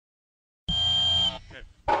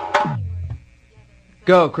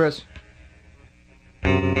Go, Chris.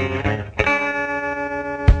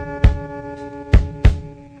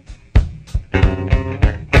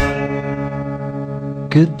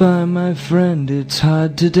 Goodbye, my friend, it's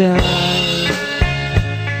hard to die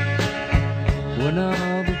when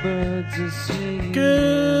all the birds are singing.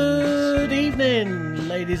 Good evening,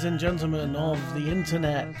 ladies and gentlemen of the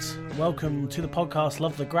internet. Welcome to the podcast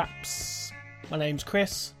Love the Graps. My name's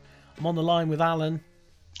Chris. I'm on the line with Alan.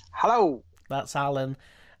 Hello. That's Alan.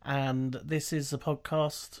 And this is a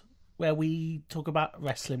podcast where we talk about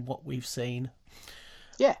wrestling, what we've seen.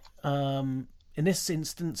 Yeah. In this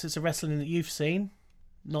instance, it's a wrestling that you've seen.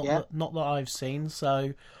 Not that I've seen,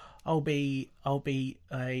 so I'll be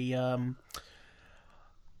a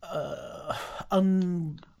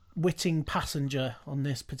unwitting passenger on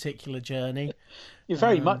this particular journey. You're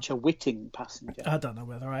very much a witting passenger. I don't know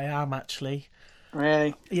whether I am actually.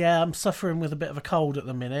 Really? Yeah, I'm suffering with a bit of a cold at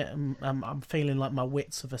the minute, and I'm feeling like my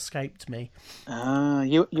wits have escaped me.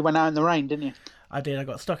 You went out in the rain, didn't you? I did. I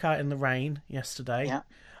got stuck out in the rain yesterday. Yeah.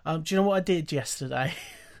 Do you know what I did yesterday?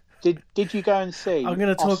 Did you go and see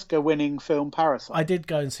Oscar-winning film Parasite? I did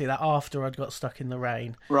go and see that after I'd got stuck in the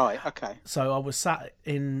rain. Right. Okay. So I was sat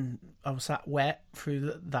wet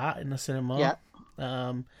through that in the cinema.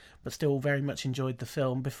 Yeah. But still very much enjoyed the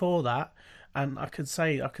film before that, and I could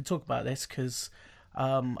talk about this because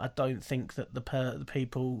I don't think that the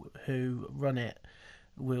people who run it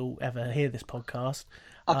will ever hear this podcast.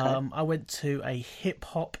 Okay. I went to a hip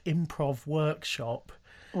hop improv workshop.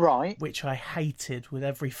 Right. Which I hated with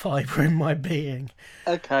every fibre in my being.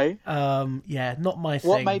 Okay. Yeah, not my thing.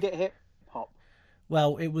 What made it hip hop?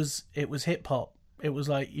 Well, it was hip hop. It was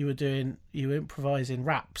like you were improvising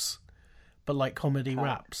raps, but like comedy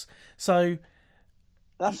raps. So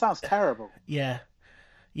that sounds terrible. Yeah.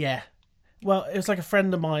 Well, it was like a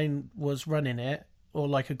friend of mine was running it, or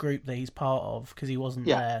like a group that he's part of, because he wasn't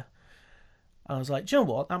there. I was like, do you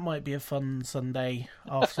know what? That might be a fun Sunday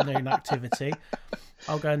afternoon activity.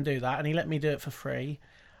 I'll go and do that. And he let me do it for free.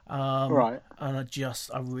 Right. And I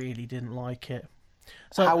really didn't like it.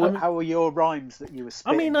 So how were your rhymes that you were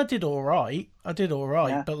spitting? I mean, I did all right.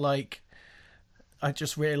 Yeah. But like, I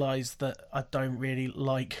just realised that I don't really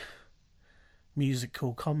like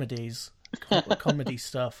musical comedies, comedy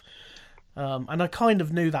stuff. And I kind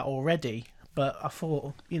of knew that already, but I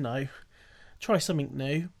thought, try something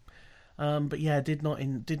new. But yeah, did not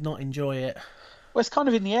enjoy it. Well, it's kind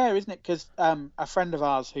of in the air, isn't it? Because a friend of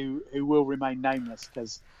ours who will remain nameless,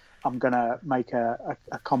 because I'm going to make a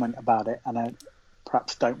comment about it, and I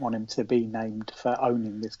perhaps don't want him to be named for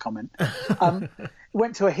owning this comment,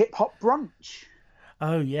 went to a hip-hop brunch.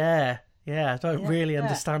 Oh, yeah. I don't really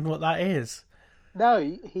understand what that is. No,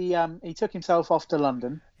 he took himself off to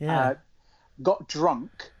London, got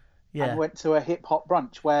drunk, and went to a hip-hop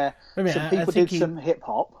brunch where some people did some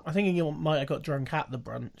hip-hop. I think he might have got drunk at the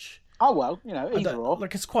brunch. Oh, well, either or.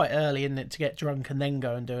 Like, it's quite early, isn't it, to get drunk and then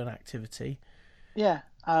go and do an activity. Yeah,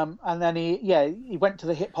 and then he went to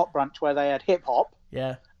the hip-hop brunch where they had hip-hop.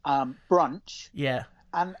 Yeah. Brunch. Yeah.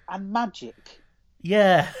 And magic.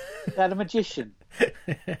 Yeah. They had a magician.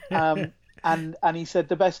 And he said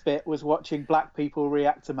the best bit was watching black people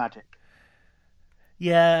react to magic.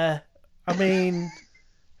 Yeah. I mean,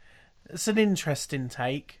 it's an interesting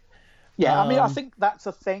take. Yeah, I mean, I think that's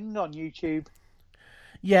a thing on YouTube.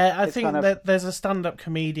 Yeah, I think that there's a stand-up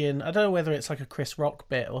comedian. I don't know whether it's like a Chris Rock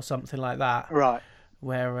bit or something like that. Right.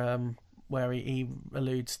 Where he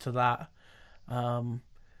alludes to that.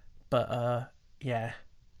 Yeah.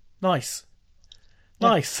 Nice.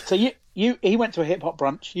 So he went to a hip hop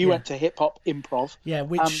brunch. You went to hip hop improv. Yeah,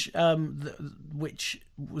 which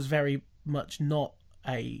was very much not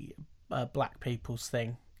a black people's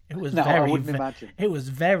thing. It was I wouldn't imagine. It was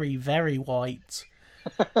very, very white.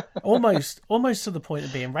 almost to the point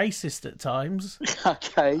of being racist at times.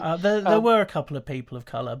 Okay. There were a couple of people of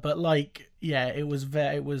colour, but there was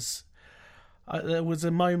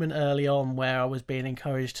a moment early on where I was being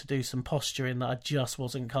encouraged to do some posturing that I just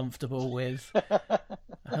wasn't comfortable with.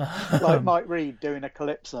 Like Mike Reed doing a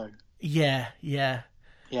calypso. Yeah.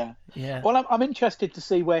 Well, I'm interested to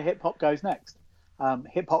see where hip hop goes next.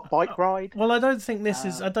 Hip hop bike ride. Well, I don't think this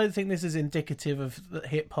is indicative of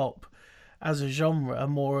hip hop as a genre,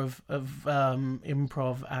 more of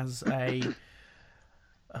improv as I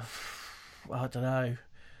don't know,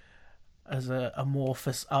 as a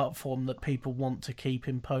amorphous art form that people want to keep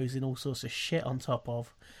imposing all sorts of shit on top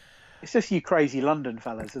of. It's just you crazy London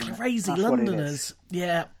fellas, isn't it? Crazy Londoners.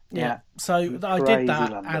 Yeah. So I did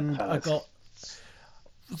that, and I got...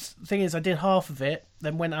 Thing is, I did half of it,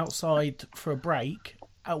 then went outside for a break,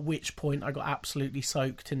 at which point I got absolutely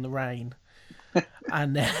soaked in the rain.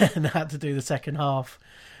 and then had to do the second half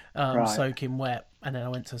Right. soaking wet. And then I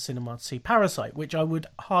went to the cinema to see Parasite, which I would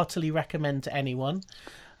heartily recommend to anyone.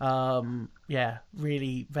 Yeah,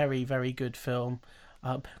 really very, very good film.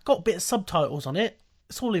 Got a bit of subtitles on it.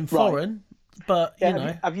 It's all in foreign, but Yeah, you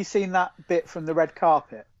know. have you seen that bit from the red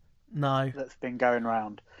carpet No. that's been going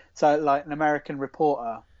around? So, like, an American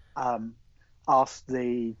reporter asked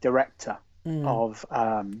the director of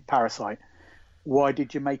Parasite, "Why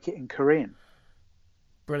did you make it in Korean?"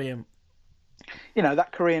 Brilliant. You know,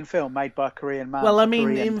 that Korean film made by a Korean man. Well, I for mean,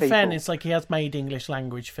 Korean in people. fairness, like, he has made English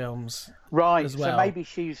language films. Right, as well. so maybe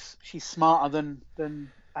she's smarter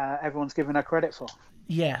than everyone's given her credit for.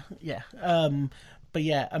 Yeah. But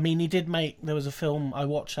yeah, I mean, he did make. There was a film I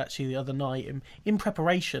watched actually the other night in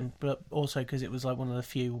preparation, but also because it was like one of the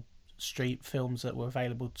few street films that were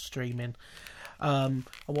available to streaming. I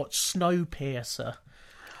watched Snowpiercer,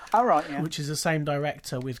 All right, yeah. which is the same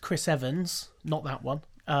director with Chris Evans, not that one.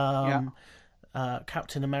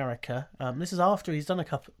 Captain America. This is after he's done a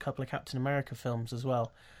couple of Captain America films as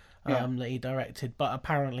well. That he directed, but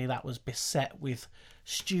apparently that was beset with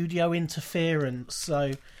studio interference,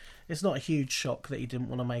 so it's not a huge shock that he didn't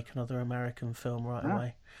want to make another American film right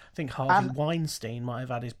away. I think Harvey Weinstein might have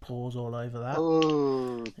had his paws all over that.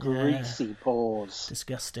 Oh, greasy paws.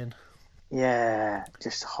 Disgusting. Yeah,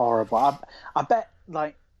 just horrible. I bet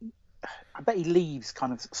he leaves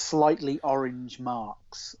kind of slightly orange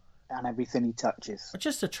marks on everything he touches.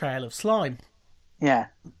 Just a trail of slime, Yeah,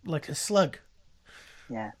 like a slug.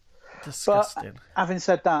 yeah. Disgusting. But having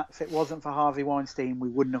said that, if it wasn't for Harvey Weinstein, we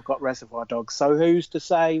wouldn't have got Reservoir Dogs. So who's to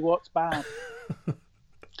say what's bad?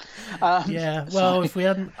 Yeah, well,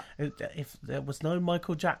 if there was no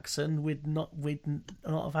Michael Jackson, we'd not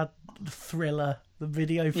have had the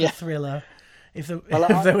video for Thriller. If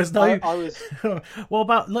there was no, I was. what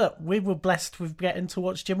about? Look, we were blessed with getting to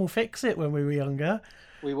watch Jim Will Fix It when we were younger.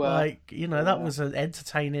 We were that was an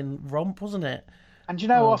entertaining romp, wasn't it? And you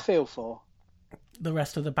know what I feel for? The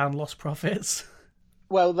rest of the band Lost Prophets.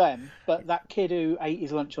 Well, then, but that kid who ate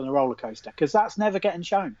his lunch on the roller coaster, because that's never getting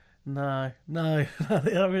shown. No,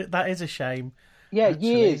 that is a shame. Yeah, actually.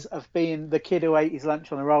 Years of being the kid who ate his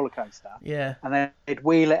lunch on the roller coaster. Yeah. And then they'd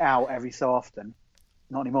wheel it out every so often.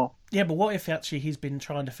 Not anymore. Yeah, but what if actually he's been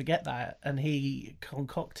trying to forget that and he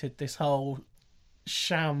concocted this whole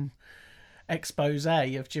sham expose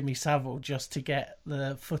of Jimmy Savile just to get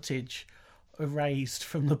the footage erased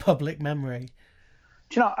from the public memory?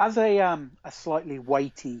 Do you know, as a slightly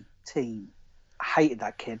weighty teen, I hated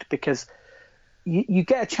that kid because you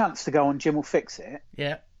get a chance to go on Jim Will Fix It,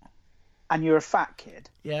 Yeah. and you're a fat kid.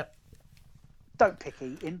 Yeah. Don't pick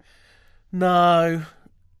eating. No.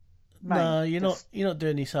 Mate, No, you're not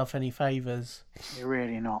doing yourself any favours. You're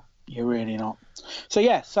really not. You're really not. So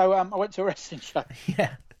yeah, I went to a wrestling show.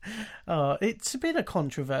 Yeah. Oh, it's been a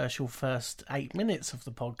controversial first 8 minutes of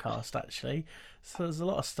the podcast, actually. So there's a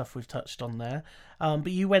lot of stuff we've touched on there.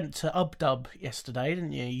 But you went to UbDub yesterday,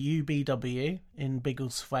 didn't you? UBW in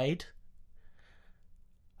Biggleswade.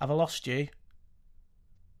 Have I lost you?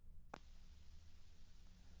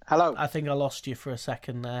 Hello. I think I lost you for a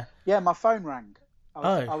second there. Yeah, my phone rang.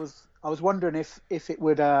 I was wondering if it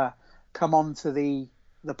would come onto the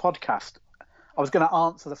podcast. I was going to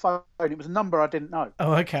answer the phone. It was a number I didn't know.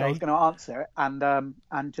 Oh, okay. So I was going to answer it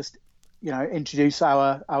and just introduce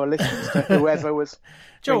our listeners to whoever was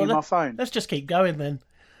ringing my phone. Let's just keep going then.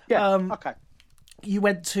 Yeah. Okay. You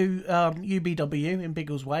went to UBW in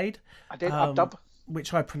Biggleswade. I did. UbDub.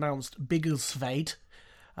 Which I pronounced Biggleswade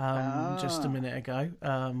just a minute ago.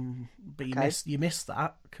 But you missed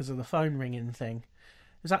that because of the phone ringing thing.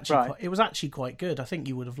 It was actually quite good. I think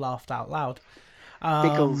you would have laughed out loud.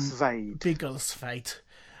 Biggleswade.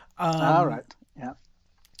 All right. Yeah.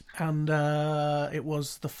 And it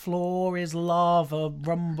was the Floor is Lava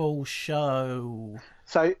Rumble show.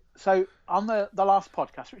 So on the last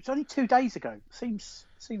podcast, which was only 2 days ago, seems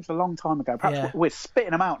a long time ago. Perhaps we're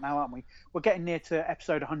spitting them out now, aren't we? We're getting near to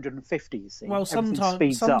episode 150. You see. Well,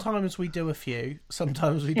 sometimes we do a few,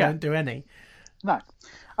 sometimes we don't do any. No.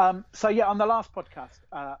 On the last podcast,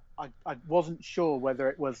 I wasn't sure whether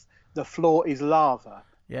it was the floor is lava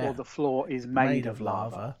or the floor is made of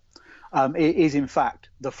lava. It is, in fact,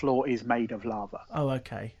 the floor is made of lava. Oh,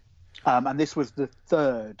 okay. And this was the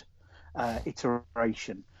third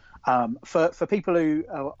iteration. For people who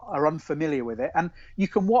are unfamiliar with it, and you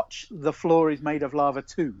can watch The Floor is Made of Lava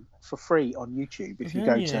 2 for free on YouTube if you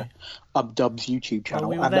go to UbDub's YouTube channel.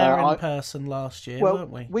 Well, we were there in person last year,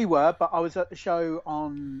 weren't we? We were, but I was at the show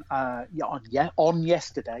on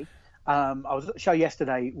yesterday. I was at the show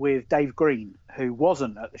yesterday with Dave Green, who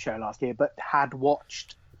wasn't at the show last year, but had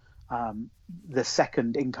watched the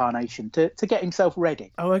second incarnation to get himself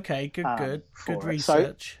ready. Oh, okay, good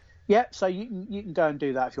research. So you can go and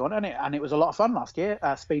do that if you want, and it was a lot of fun last year.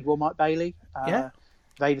 Speed Wore Mike Bailey,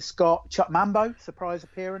 Vader Scott, Chuck Mambo, surprise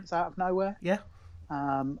appearance out of nowhere. Yeah,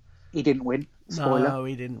 he didn't win. Spoiler. No,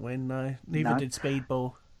 he didn't win. No, neither did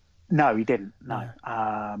Speedball. No, he didn't. No.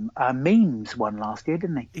 Memes won last year,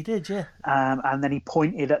 didn't he? He did, yeah. And then he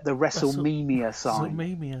pointed at the WrestleMania sign.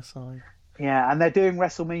 WrestleMania sign. Yeah, and they're doing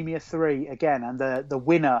WrestleMania 3 again, and the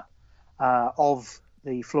winner of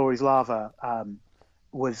the Floor is Lava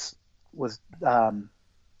was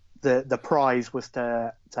the prize was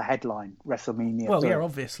to headline WrestleMania. Well, 3. yeah,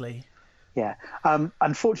 obviously. Yeah.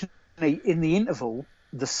 Unfortunately, in the interval,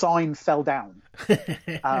 the sign fell down.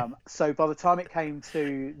 So by the time it came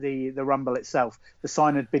to the Rumble itself, the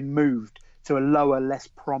sign had been moved to a lower, less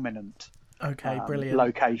prominent brilliant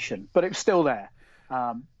location, but it was still there.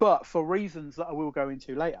 But for reasons that I will go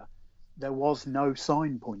into later, there was no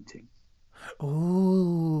sign pointing.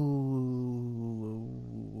 Ooh,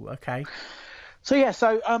 okay.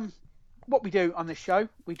 So what we do on this show,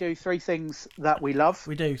 we do 3 things that we love.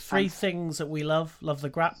 We do 3 things that we love. Love the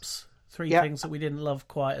Graps. 3 things that we didn't love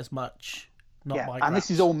quite as much. Not my Graps. And this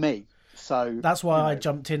is all me. So that's why I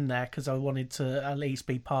jumped in there, because I wanted to at least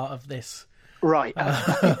be part of this. Right.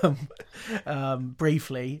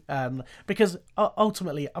 Briefly. Because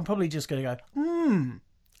ultimately, I'm probably just going to go,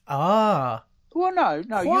 Well, no,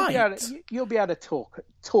 you'll be able to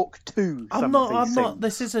talk to. I'm not.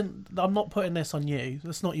 I'm not putting this on you.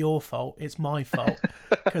 That's not your fault. It's my fault,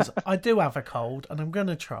 because I do have a cold, and I'm going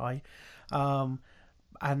to try. I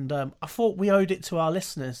thought we owed it to our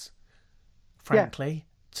listeners, frankly,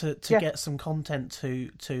 to get some content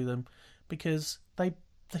to them, because they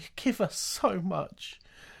give us so much.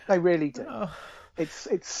 They really do. It's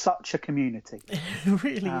such a community. It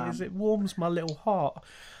really is. It warms my little heart.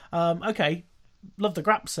 Okay. Love the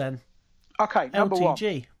Graps then. Okay, number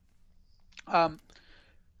LTG.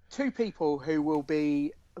 2 people who will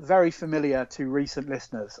be very familiar to recent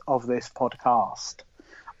listeners of this podcast.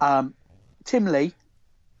 Tim Lee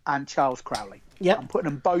and Charles Crowley. Yep. I'm putting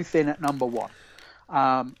them both in at number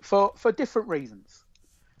 1 for different reasons.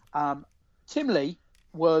 Tim Lee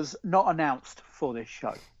was not announced for this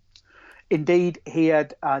show. Indeed, he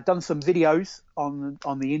had done some videos on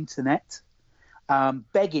the internet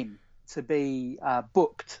begging to be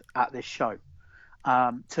booked at this show,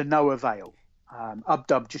 to no avail.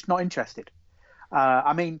 UbDub just not interested.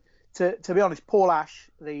 I mean, to be honest, Paul Ash,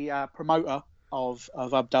 the promoter of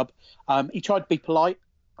UbDub, he tried to be polite.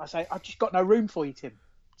 I say, I've just got no room for you, Tim.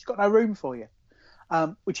 Just got no room for you.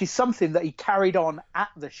 Which is something that he carried on at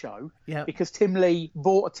the show, because Tim Lee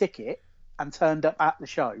bought a ticket and turned up at the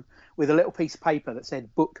show with a little piece of paper that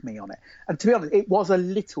said "book me" on it. And to be honest, it was a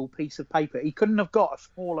little piece of paper. He couldn't have got a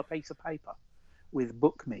smaller piece of paper with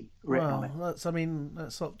 "book me" written on it. That's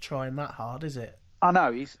not trying that hard, is it? I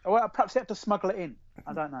know. Perhaps he had to smuggle it in.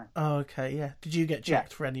 I don't know. Oh, okay, yeah. Did you get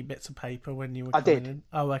checked for any bits of paper when you were coming in? I did.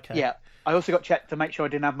 Oh, okay. Yeah. I also got checked to make sure I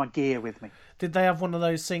didn't have my gear with me. Did they have one of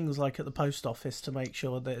those things like at the post office to make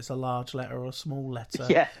sure that it's a large letter or a small letter?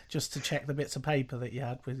 Yeah. Just to check the bits of paper that you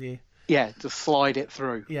had with you? Yeah, to slide it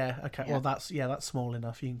through. Yeah, okay. Yeah. Well, that's small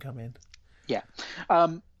enough. You can come in. Yeah.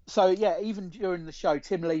 Even during the show,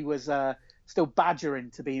 Tim Lee was still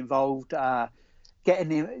badgering to be involved, getting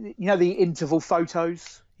the interval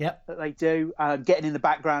photos that they do, getting in the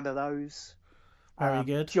background of those. Very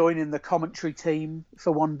good. Joining the commentary team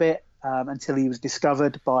for one bit until he was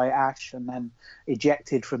discovered by Ash and then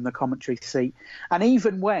ejected from the commentary seat. And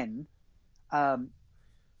even when a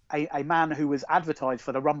man who was advertised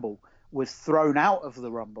for the Rumble was thrown out of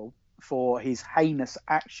the Rumble for his heinous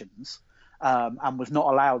actions and was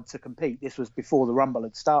not allowed to compete, this was before the Rumble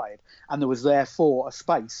had started, and there was therefore a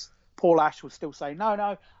space, Paul Ash was still saying, no,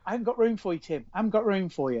 I haven't got room for you, Tim. I haven't got room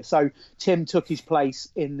for you. So Tim took his place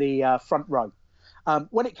in the front row.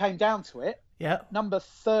 When it came down to it, number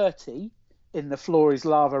 30 in the Floor is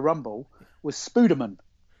Lava Rumble was Spooderman.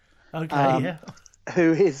 Okay,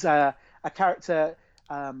 who is a character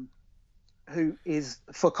who is,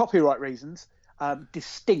 for copyright reasons,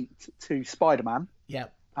 distinct to Spider-Man.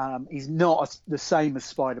 He's not the same as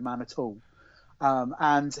Spider-Man at all.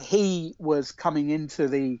 And he was coming into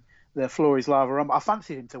the Floor is Lava Rumble. I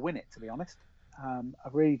fancied him to win it, to be honest. I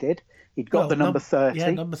really did. He'd got the number 30.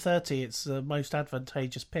 Yeah, number 30. It's the most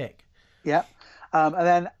advantageous pick. Yeah. And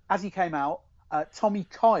then as he came out, Tommy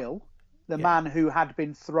Kyle, the man who had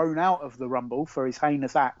been thrown out of the Rumble for his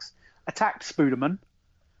heinous acts, attacked Spooderman.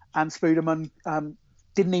 And Spooderman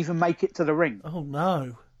didn't even make it to the ring. Oh,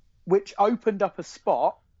 no. Which opened up a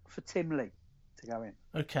spot for Tim Lee to go in.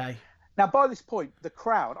 Okay. Now, by this point, the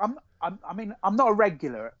crowd. I'm not a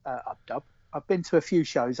regular at UpDub. I've been to a few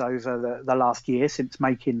shows over the last year since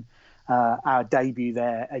making our debut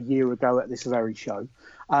there a year ago at this very show.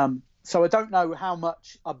 So I don't know how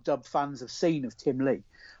much UpDub fans have seen of Tim Lee,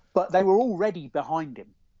 but they were already behind him,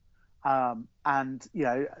 and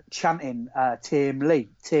chanting Tim Lee,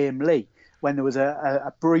 when there was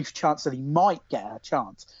a brief chance that he might get a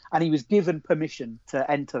chance, and he was given permission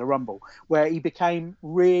to enter the Rumble, where he became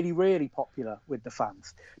really, really popular with the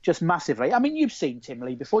fans, just massively. I mean, you've seen Tim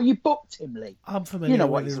Lee before. You booked Tim Lee. I'm familiar you know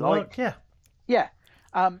with what his he's work, like. Yeah.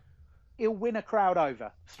 He'll win a crowd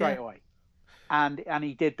over straight away. And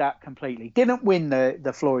he did that completely. Didn't win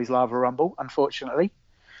the Floor is Lava Rumble, unfortunately.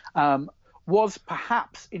 Was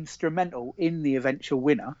perhaps instrumental in the eventual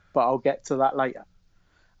winner, but I'll get to that later.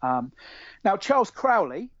 Now, Charles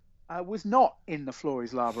Crowley was not in the Floor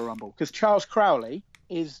is Lava Rumble, because Charles Crowley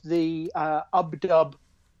is the UpDub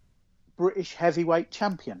British heavyweight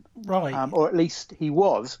champion. Right. Or at least he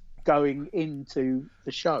was going into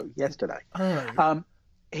the show yesterday. Oh.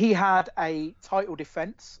 He had a title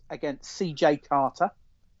defense against CJ Carter.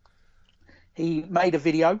 He made a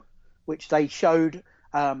video, which they showed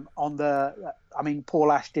on the... I mean, Paul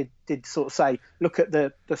Ash did sort of say, look at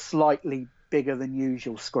the slightly bigger than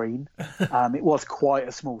usual screen. It was quite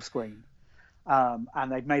a small screen.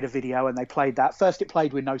 And they made a video and they played that. First it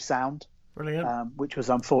played with no sound. Brilliant. Which was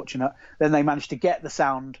unfortunate. Then they managed to get the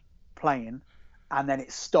sound playing, and then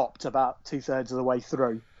it stopped about 2/3 of the way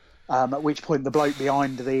through. At which point the bloke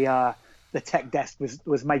behind the tech desk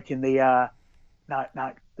was making the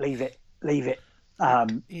no, leave it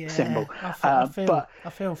symbol. I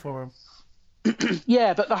feel for him.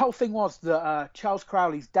 Yeah, but the whole thing was that Charles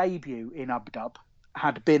Crowley's debut in UpDub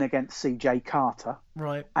had been against CJ Carter,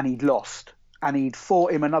 right? And he'd lost, and he'd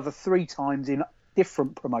fought him another 3 times in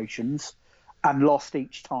different promotions, and lost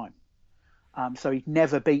each time. So he'd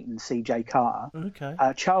never beaten CJ Carter.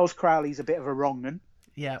 Okay. Charles Crowley's a bit of a wrong'un.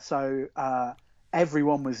 Yeah. So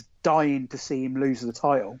everyone was dying to see him lose the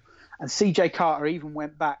title. And CJ Carter even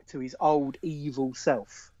went back to his old evil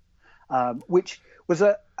self, which was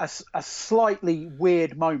a slightly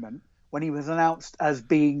weird moment when he was announced as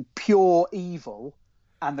being pure evil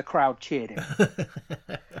and the crowd cheered him.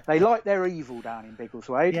 They like their evil down in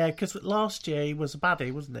Biggleswade. Yeah, because last year he was a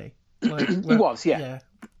baddie, wasn't he? Like, he was, yeah.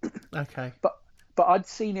 Okay. But I'd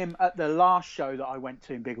seen him at the last show that I went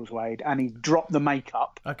to in Biggleswade, and he dropped the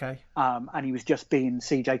makeup. Okay. And he was just being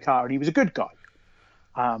CJ Carter, and he was a good guy.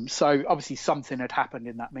 So obviously something had happened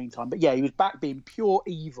in that meantime. But yeah, he was back being pure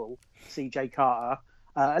evil CJ Carter,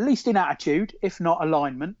 at least in attitude, if not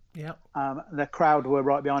alignment. Yeah. The crowd were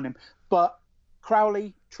right behind him. But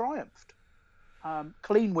Crowley triumphed.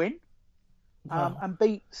 Clean win. Wow. And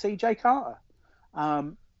beat CJ Carter.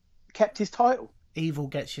 Kept his title. Evil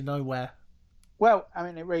gets you nowhere. Well, I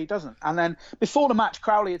mean, it really doesn't. And then before the match,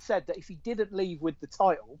 Crowley had said that if he didn't leave with the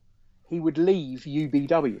title, he would leave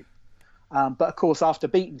UBW. But of course, after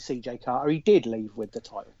beating CJ Carter, he did leave with the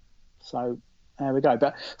title. So there we go.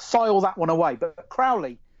 But file that one away. But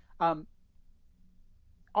Crowley,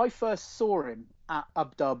 I first saw him at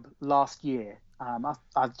UpDub last year. I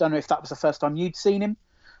don't know if that was the first time you'd seen him.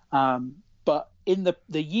 But in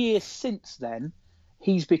the year since then,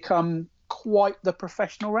 he's become quite the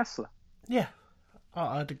professional wrestler. Yeah,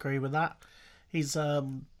 I'd agree with that. He's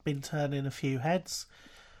been turning a few heads,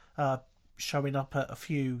 showing up at a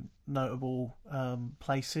few notable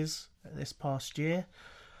places this past year.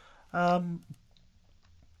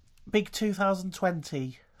 Big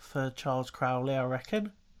 2020 for Charles Crowley, I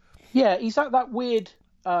reckon. Yeah, he's at that weird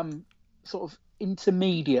sort of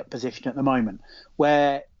intermediate position at the moment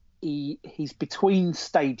where he's between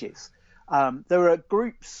stages. There are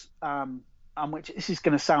groups on which this is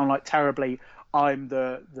going to sound like terribly. I'm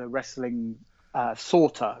the wrestling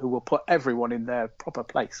sorter who will put everyone in their proper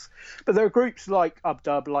place. But there are groups like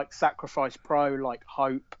UpDub, like Sacrifice Pro, like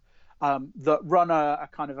Hope, that run a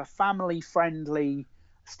kind of a family-friendly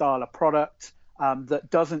style of product that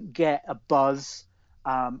doesn't get a buzz.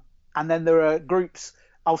 And then there are groups,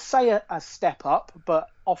 I'll say a step up, but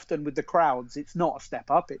often with the crowds, it's not a step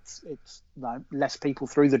up. It's less people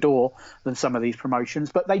through the door than some of these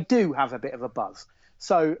promotions, but they do have a bit of a buzz.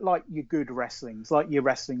 So like your Good Wrestlings, like your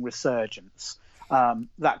Wrestling Resurgence,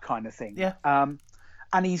 that kind of thing. Yeah.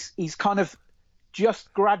 And he's kind of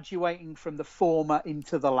just graduating from the former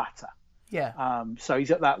into the latter. Yeah. So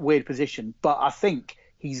he's at that weird position, but I think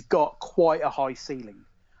he's got quite a high ceiling.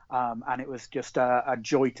 And it was just a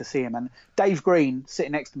joy to see him. And Dave Green,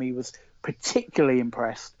 sitting next to me, was particularly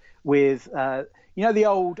impressed with, the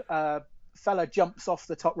old fella jumps off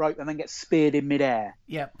the top rope and then gets speared in midair.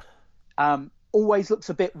 Yep. always looks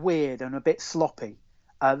a bit weird and a bit sloppy.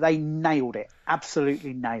 They nailed it.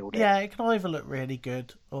 Absolutely nailed it. Yeah, it can either look really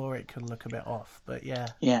good or it can look a bit off. But yeah.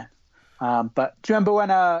 Yeah. But do you remember when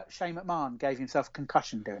Shane McMahon gave himself a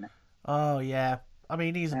concussion doing it? Oh, yeah. I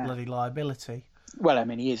mean, he's a bloody liability. Well, I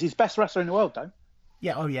mean, he is. He's best wrestler in the world, though.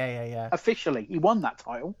 Yeah, oh, yeah. Officially, he won that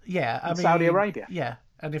title. Yeah, I mean, Saudi Arabia. Yeah,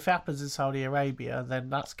 and if it happens in Saudi Arabia, then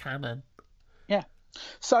that's canon. Yeah.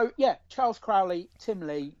 So, yeah, Charles Crowley, Tim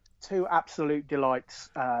Lee, two absolute delights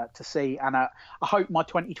to see. And I hope my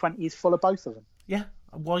 2020 is full of both of them. Yeah,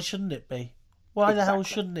 why shouldn't it be? Why the hell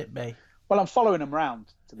shouldn't it be? Well, I'm following them round,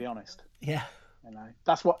 to be honest. Yeah. You know,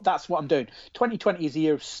 that's what I'm doing. 2020 is a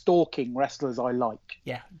year of stalking wrestlers I like.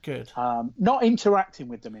 Yeah, good. Not interacting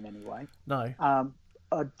with them in any way. No.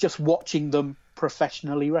 Just watching them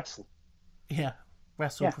professionally wrestle. Yeah,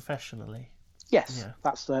 wrestle professionally. Yes, yeah.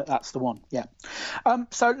 That's the one. Yeah.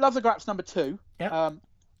 So Love the Graps number 2. Yeah.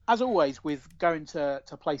 As always, with going to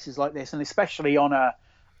places like this, and especially on a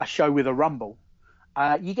show with a Rumble,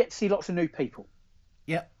 you get to see lots of new people.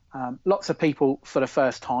 Yeah. Lots of people for the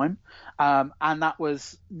first time, and that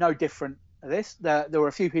was no different to this. There were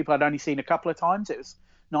a few people I'd only seen a couple of times. It was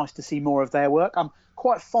nice to see more of their work. I'm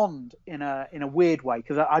quite fond in a weird way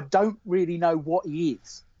because I don't really know what he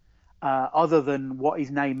is, other than what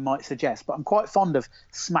his name might suggest. But I'm quite fond of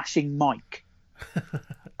Smashing Mike.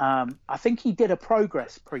 I think he did a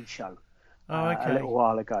Progress pre-show a little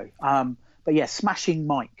while ago. But yeah, Smashing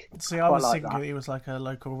Mike. See, I was thinking he was like a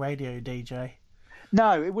local radio DJ.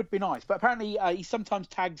 No, it would be nice. But apparently he sometimes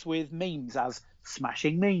tags with memes as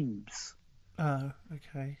Smashing Memes. Oh,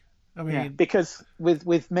 okay. I mean, because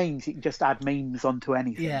with memes, you can just add memes onto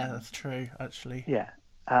anything. Yeah, that's true, actually. Yeah.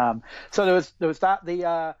 So there was that.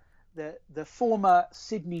 The former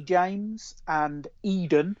Sydney James and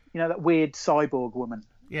Eden, that weird cyborg woman.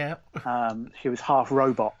 Yeah. She was half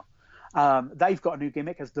robot. They've got a new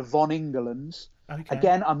gimmick as the Von Ingerlands. Okay.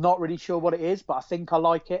 Again, I'm not really sure what it is, but I think I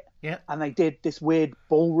like it. Yeah. And they did this weird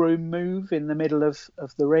ballroom move in the middle of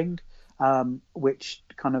the ring, which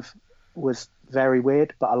kind of was very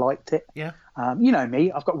weird, but I liked it. Yeah. You know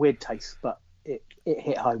me, I've got weird tastes, but it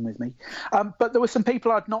hit home with me. But there were some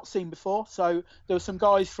people I'd not seen before. So there were some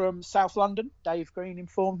guys from South London, Dave Green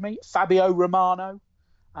informed me, Fabio Romano,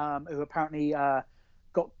 who apparently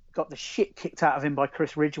got the shit kicked out of him by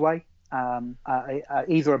Chris Ridgway.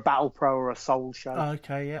 Either a Battle Pro or a Soul show.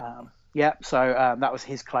 Okay, yeah. Yeah, so that was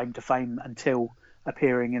his claim to fame until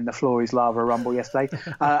appearing in the Floor is Lava Rumble yesterday.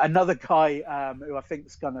 Another guy who I think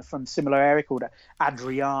is kind of from similar area called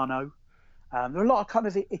Adriano. There are a lot of kind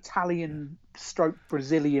of Italian stroke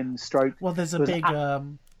Brazilian stroke. Well, there's a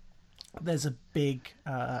big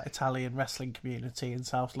Italian wrestling community in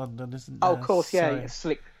South London, isn't there? Oh, of course, yeah.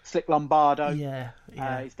 So... Slick Lombardo. Yeah.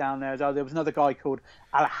 He's down there as well. There was another guy called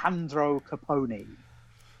Alejandro Capone.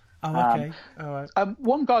 Oh, okay. All right.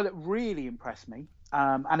 One guy that really impressed me,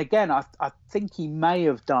 and again, I think he may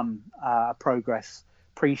have done a Progress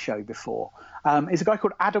pre-show before, is a guy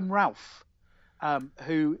called Adam Ralph,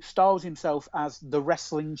 who styles himself as the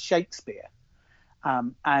Wrestling Shakespeare.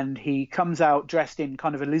 And he comes out dressed in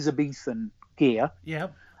kind of Elizabethan gear. Yeah.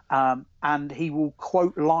 And he will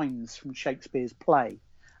quote lines from Shakespeare's play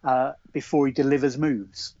before he delivers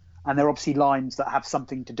moves. And they're obviously lines that have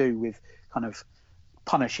something to do with kind of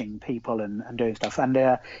punishing people and doing stuff.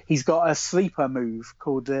 And he's got a sleeper move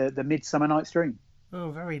called the Midsummer Night's Dream.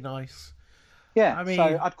 Oh, very nice. Yeah, I mean,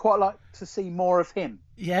 so I'd quite like to see more of him.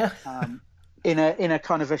 Yeah. In a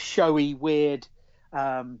kind of a showy, weird,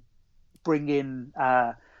 bring in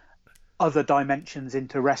other dimensions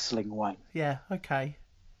into wrestling way. Yeah, okay.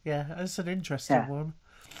 Yeah, that's an interesting one.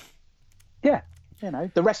 Yeah,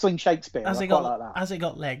 the Wrestling Shakespeare. Has it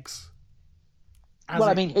got legs?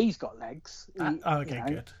 I mean, he's got legs. Okay,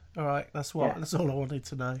 good. All right, that's all I wanted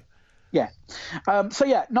to know. Yeah. So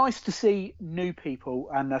yeah, nice to see new people,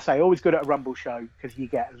 and I say always good at a Rumble show because you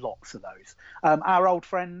get lots of those. Our old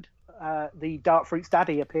friend, the Dark Fruits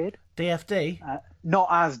Daddy, appeared. DFD. Not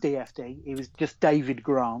as DFD. He was just David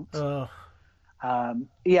Grant. Oh.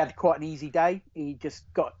 He had quite an easy day. He just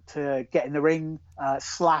got to get in the ring,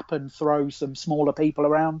 slap and throw some smaller people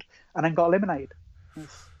around, and then got eliminated.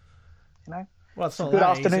 Well, it's not a good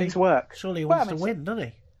that afternoon's easy. Work. Surely he wants to win, doesn't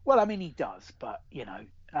he? Well, I mean, he does, but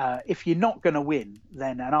if you're not going to win,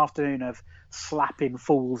 then an afternoon of slapping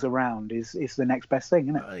fools around is the next best thing,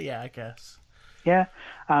 isn't it? Yeah, I guess. Yeah.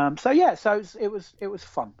 So it was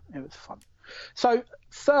fun. It was fun. So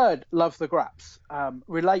third, Love the Graps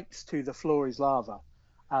relates to the Floor is Lava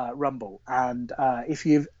Rumble, and if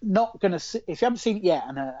you haven't seen it yet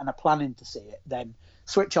and are planning to see it, then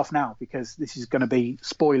switch off now because this is going to be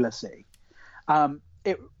spoiler city.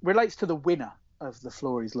 It relates to the winner of the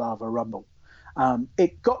Flores Lava Rumble.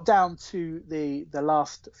 It got down to the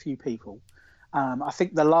last few people. I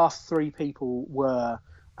think the last three people were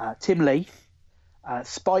Tim Lee,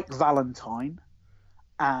 Spike Valentine,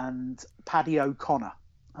 and Paddy O'Connor.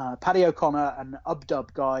 Paddy O'Connor, an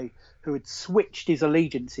UbDub guy who had switched his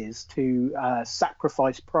allegiances to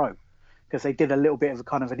Sacrifice Pro, because they did a little bit of a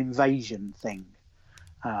kind of an invasion thing.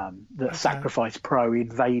 Sacrifice Pro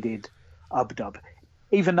invaded UbDub,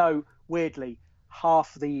 even though weirdly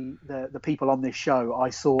half the people on this show I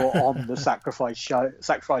saw on the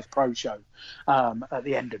Sacrifice Pro show at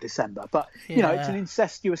the end of December. But you know, it's an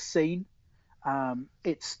incestuous scene.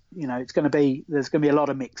 It's there's going to be a lot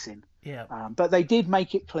of mixing. Yeah. But they did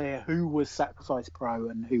make it clear who was Sacrifice Pro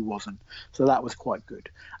and who wasn't, so that was quite good.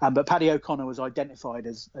 But Paddy O'Connor was identified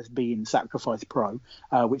as being Sacrifice Pro,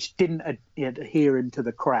 which didn't adhere him to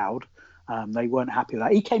the crowd. They weren't happy with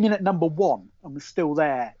that. He came in at number 1 and was still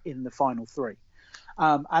there in the final 3.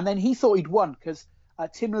 And then he thought he'd won because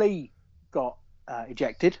Tim Lee got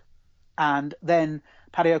ejected, and then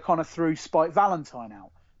Paddy O'Connor threw Spike Valentine out.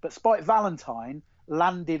 But Spike Valentine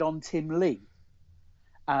landed on Tim Lee,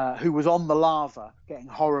 who was on the lava getting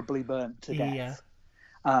horribly burnt to death,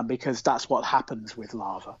 because that's what happens with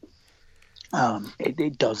lava.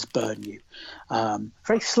 It does burn you.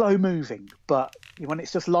 Very slow moving, but when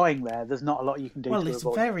it's just lying there, there's not a lot you can do to avoid it.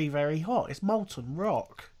 Well, it's very, very hot. It's molten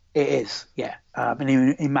rock. It is, yeah. And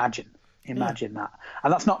imagine that.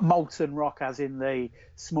 And that's not molten rock as in the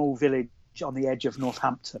small village on the edge of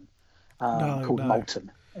Northampton called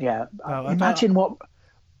Molten. Yeah. Imagine what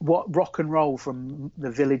rock and roll from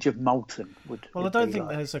the village of Molten would. Well, I don't think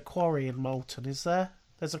there's a quarry in Molten, is there?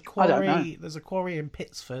 There's a quarry. I don't know. There's a quarry in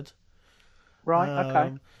Pittsford. Right.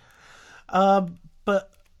 Okay.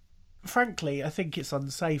 But frankly, I think it's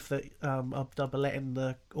unsafe that UbDub are letting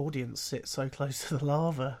the audience sit so close to the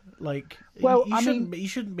lava. Like, well, you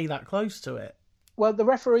shouldn't be that close to it. Well, the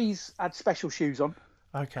referees had special shoes on.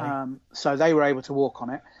 Okay. So they were able to walk on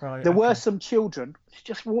it. Right, there were some children who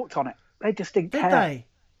just walked on it. They just didn't care. Did they?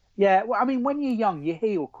 Yeah. Well, I mean, when you're young, you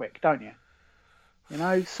heal quick, don't you? You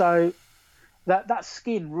know, so that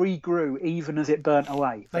skin regrew even as it burnt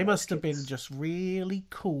away. They must have been just really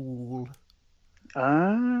cool.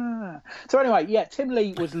 So anyway, yeah, Tim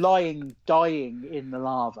Lee was dying in the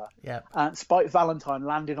lava. Yeah. Spike Valentine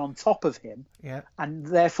landed on top of him. Yeah. And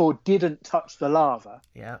therefore didn't touch the lava.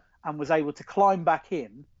 Yeah. And was able to climb back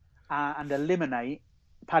in and eliminate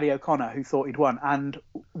Paddy O'Connor, who thought he'd won, and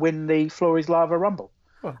win the Flores Lava Rumble.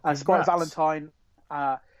 Well, Spike Valentine,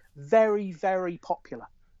 very, very popular.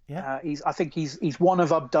 Yeah. I think he's one of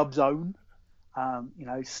UbDub's own.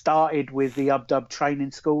 Started with the UbDub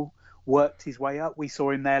training school, worked his way up. We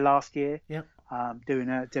saw him there last year. Yep.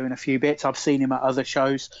 Doing a few bits. I've seen him at other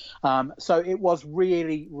shows. So it was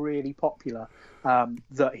really, really popular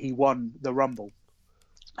that he won the Rumble.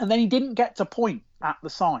 And then he didn't get to point at the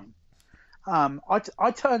sign.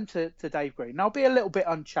 I turned to Dave Green, and I'll be a little bit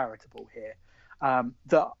uncharitable here,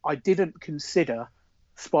 that I didn't consider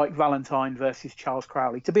Spike Valentine versus Charles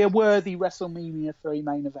Crowley to be a worthy WrestleMania 3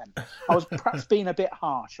 main event. I was perhaps being a bit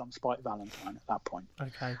harsh on Spike Valentine at that point.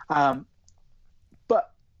 Okay.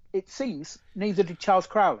 But it seems neither did Charles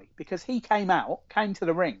Crowley, because he came to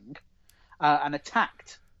the ring and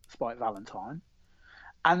attacked Spike Valentine,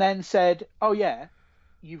 and then said, "Oh yeah,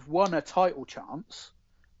 you've won a title chance,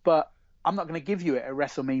 but I'm not going to give you it at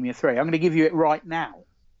WrestleMania 3. I'm going to give you it right now."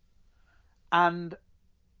 And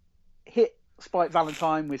hit Spike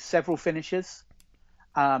Valentine with several finishers.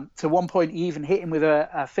 To one point, he even hit him with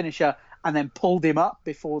a finisher and then pulled him up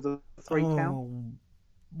before the 3 count.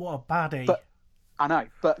 What a baddie. But, I know.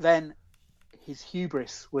 But then his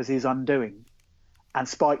hubris was his undoing. And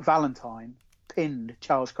Spike Valentine pinned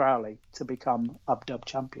Charles Crowley to become UbDub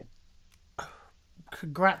champion.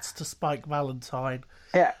 Congrats to Spike Valentine.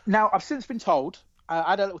 Yeah. Now, I've since been told,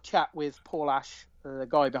 I had a little chat with Paul Ash, the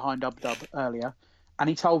guy behind UbDub, earlier, and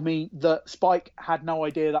he told me that Spike had no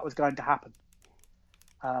idea that was going to happen.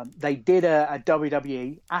 They did a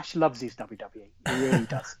WWE. Ash loves his WWE. He really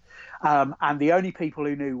does. And the only people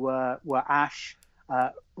who knew were Ash,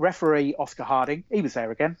 referee Oscar Harding. He was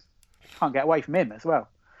there again. Can't get away from him as well.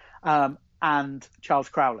 And Charles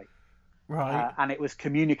Crowley. Right. And it was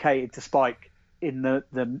communicated to Spike in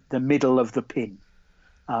the middle of the pin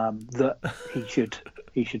that he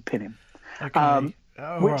should pin him. Okay.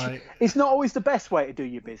 Which is not always the best way to do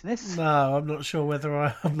your business. No, I'm not sure whether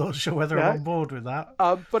I'm on board with that.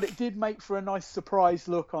 But it did make for a nice surprised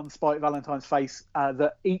look on Spike Valentine's face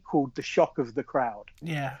that equaled the shock of the crowd.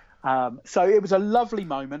 Yeah. So it was a lovely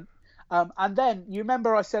moment. And then you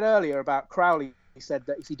remember I said earlier about Crowley. He said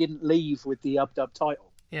that if he didn't leave with the UbDub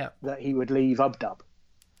title, Yeah. that he would leave UbDub.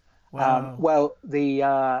 Wow. Well,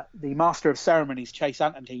 the Master of Ceremonies, Chase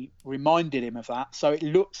Anthony, reminded him of that, so it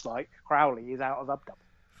looks like Crowley is out of UbDub.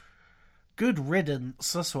 Good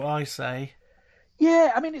riddance, that's what I say.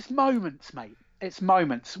 Yeah, I mean, it's moments, mate. It's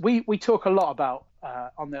moments. We talk a lot about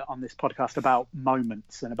on this podcast about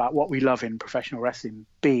moments and about what we love in professional wrestling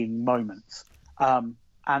being moments,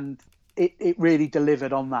 and it really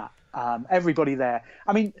delivered on that. Everybody there.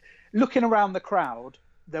 I mean, looking around the crowd,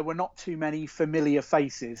 there were not too many familiar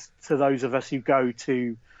faces to those of us who go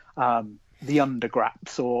to the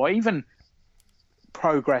Undergraps or even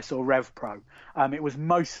Progress or Rev Pro. It was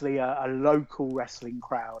mostly a local wrestling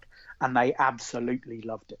crowd, and they absolutely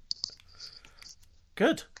loved it.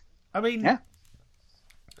 Good. I mean,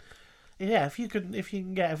 Yeah. If you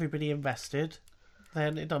can get everybody invested,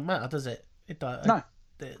 then it doesn't matter, does it? It don't. No.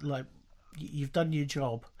 Like, you've done your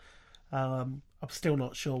job. I'm still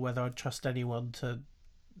not sure whether I'd trust anyone to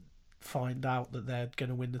find out that they're going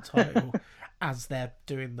to win the title as they're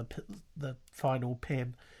doing the final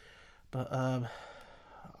pin, but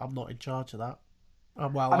I'm not in charge of that.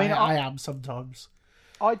 Well, I am sometimes.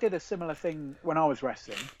 I did a similar thing when I was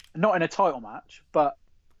wrestling, not in a title match, but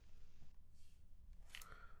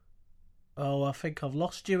oh, I think I've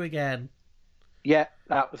lost you again. yeah,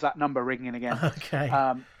 that was that number ringing again.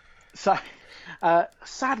 Okay. So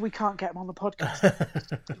sad we can't get them on the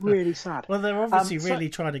podcast. Really sad. Well, they're obviously really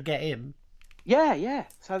trying to get in. Yeah.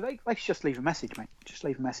 So they should just leave a message, mate. Just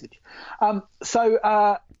leave a message.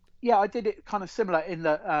 Yeah, I did it kind of similar in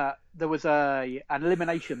that there was an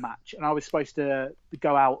elimination match, and I was supposed to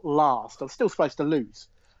go out last. I was still supposed to lose,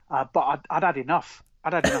 but I'd had enough.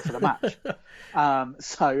 I'd had enough of the match.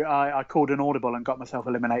 So I called an audible and got myself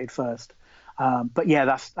eliminated first. But yeah,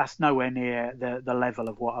 that's nowhere near the level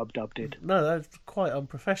of what UbDub did. No, that's quite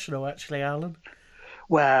unprofessional, actually, Alan.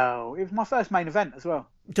 Well, it was my first main event as well.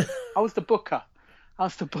 I was the booker.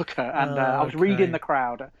 And I was reading the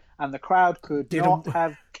crowd, and the crowd could not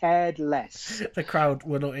have cared less. The crowd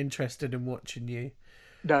were not interested in watching you.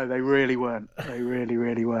 No, they really weren't. They really,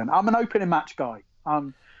 really weren't. I'm an opening match guy.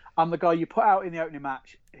 I'm the guy you put out in the opening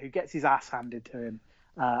match who gets his ass handed to him,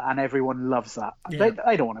 and everyone loves that. Yeah.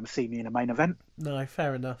 They don't want to see me in a main event. No,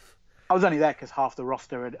 fair enough. I was only there because half the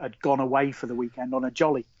roster had gone away for the weekend on a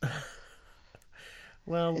jolly.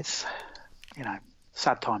 Well, it's,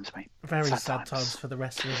 sad times, mate. Very sad times for the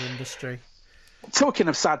wrestling industry. Talking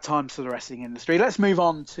of sad times for the wrestling industry, let's move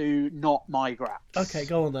on to Not My Graps. Okay,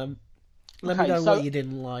 go on then. Let me know what you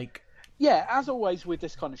didn't like. Yeah, as always with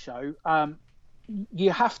this kind of show, you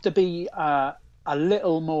have to be a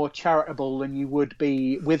little more charitable than you would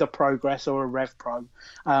be with a Progress or a Rev Pro,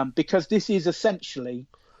 because this is essentially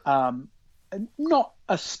not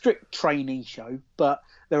a strict trainee show, but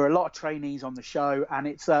there are a lot of trainees on the show, and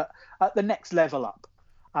it's at the next level up.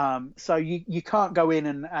 So you can't go in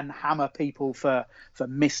and hammer people for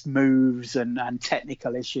missed moves and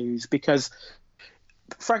technical issues, because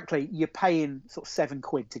frankly you're paying sort of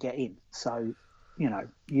 £7 to get in, so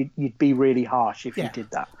you'd be really harsh if you did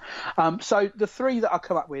that. So the three that I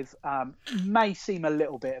come up with may seem a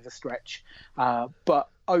little bit of a stretch, but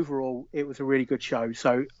overall it was a really good show,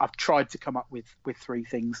 so I've tried to come up with three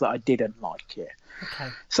things that I didn't like here. Okay.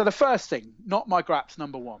 So the first thing, Not My Graps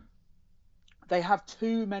number one, they have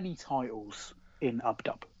too many titles in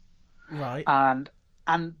UbDub. Right.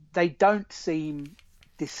 And they don't seem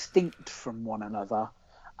distinct from one another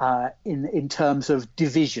in terms of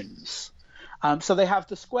divisions. So they have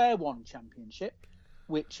the Square One Championship,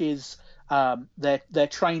 which is their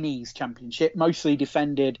trainees championship, mostly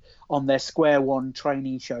defended on their Square One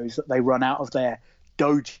trainee shows that they run out of their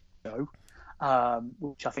dojo,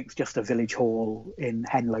 which I think is just a village hall in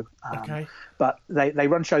Henlow. Okay. But they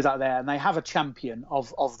run shows out there, and they have a champion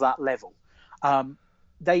of that level.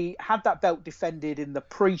 They had that belt defended in the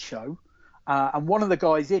pre-show, and one of the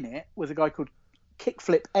guys in it was a guy called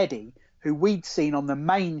Kickflip Eddie, who we'd seen on the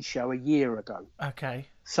main show a year ago. Okay.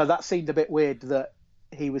 So that seemed a bit weird that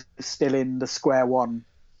he was still in the Square One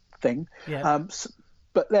thing. Yeah.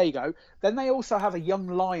 But there you go. Then they also have a Young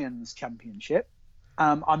Lions Championship.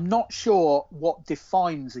 I'm not sure what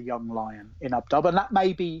defines a young lion in UbDub, and that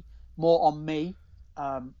may be more on me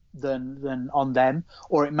than on them,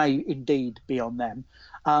 or it may indeed be on them,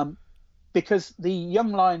 because the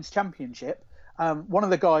Young Lions Championship, one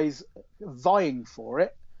of the guys vying for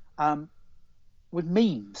it was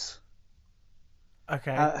Memes,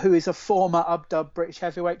 okay, who is a former UbDub British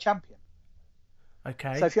Heavyweight Champion.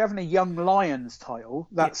 Okay. So if you're having a Young Lions title,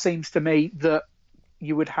 that seems to me that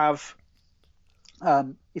you would have.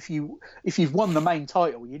 If you've won the main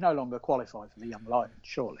title, you no longer qualify for the Young Lions,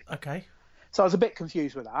 surely. Okay. So I was a bit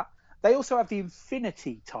confused with that. They also have the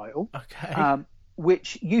Infinity title, Okay.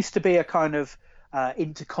 which used to be a kind of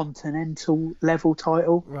intercontinental level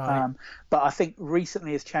title, Right. but I think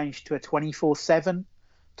recently has changed to a 24/7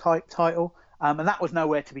 type title, and that was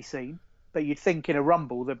nowhere to be seen. But you'd think in a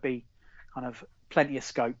Rumble there'd be kind of plenty of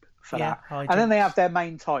scope for Yeah, that. And then they hijinks. have their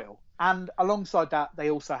main title, and alongside that they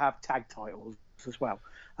also have tag titles as well.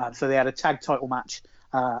 So they had a tag title match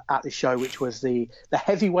at the show, which was the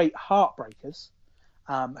heavyweight Heartbreakers,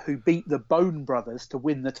 who beat the Bone Brothers to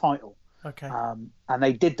win the title. Okay. And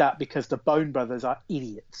they did that because the Bone Brothers are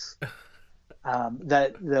idiots.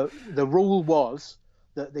 The rule was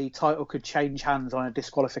that the title could change hands on a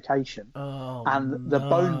disqualification, and the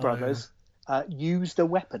Bone Brothers used a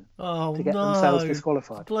weapon to get themselves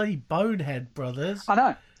disqualified. Bloody Bonehead Brothers. I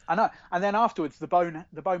know. And then afterwards, the Bone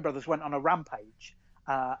Brothers went on a rampage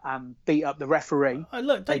and beat up the referee. Oh,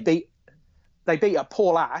 look, They beat up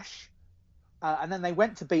Paul Ash, and then they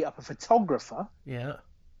went to beat up a photographer. Yeah.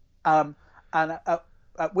 And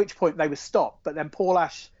at which point they were stopped. But then Paul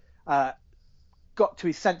Ash got to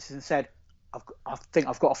his senses and said, I think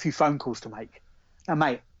I've got a few phone calls to make. Now,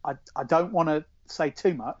 mate, I don't want to say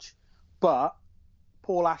too much, but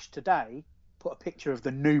Paul Ash today put a picture of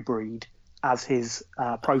the New Breed as his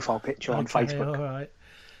profile picture on Facebook. All right.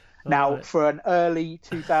 Now, for an early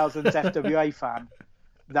 2000s FWA fan,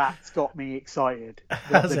 that's got me excited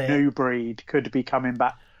that the New Breed could be coming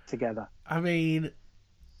back together. I mean,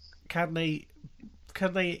 can they,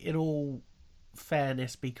 in all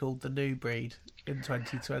fairness, be called the New Breed in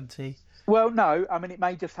 2020? Well, no. I mean, it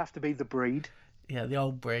may just have to be the Breed. Yeah, the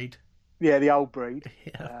old breed. Yeah, the old breed.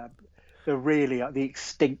 Yeah. The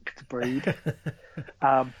extinct breed.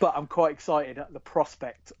 But I'm quite excited at the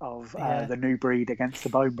prospect of the New Breed against the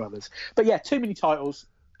Bone Brothers. But yeah, too many titles,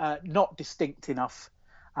 not distinct enough.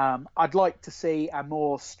 I'd like to see a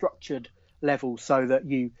more structured level so that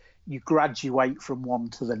you graduate from one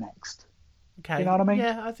to the next. Okay. You know what I mean?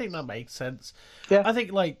 Yeah, I think that makes sense. Yeah. I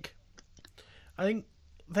think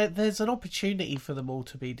there's an opportunity for them all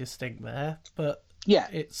to be distinct there, but yeah,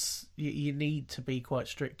 it's you need to be quite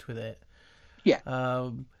strict with it. Yeah.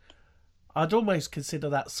 I'd almost consider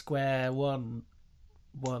that Square One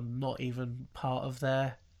not even part of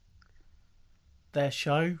their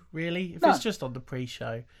show, really. If it's just on the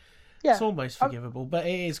pre-show, it's almost forgivable, but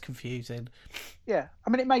it is confusing. Yeah,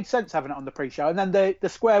 I mean, it made sense having it on the pre-show, and then the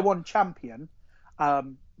Square One champion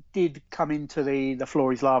did come into the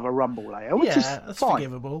Flory's Lava Rumble later, which is that's fine.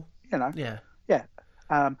 forgivable. You know. Yeah.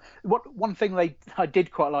 One thing I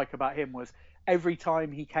did quite like about him was every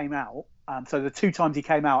time he came out, so the two times he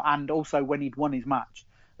came out, and also when he'd won his match,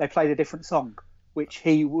 they played a different song, which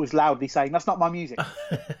he was loudly saying, "That's not my music."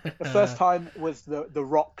 The first time was the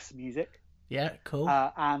Rock's music. Yeah, cool.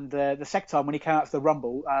 And the second time when he came out to the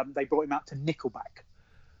Rumble, they brought him out to Nickelback.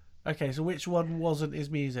 Okay, so which one wasn't his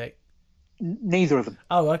music? Neither of them.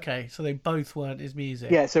 Oh, okay. So they both weren't his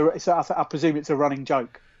music. Yeah, so I presume it's a running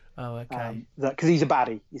joke. Oh, okay. Because he's a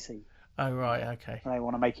baddie, you see. Oh, right, okay. And they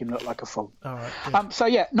want to make him look like a fool. All right. Good. So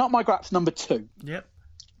yeah, Not My Graps number 2. Yep.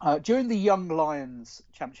 During the Young Lions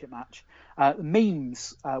championship match,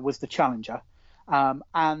 Memes was the challenger.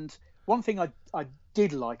 And one thing I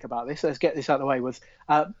did like about this, let's get this out of the way, was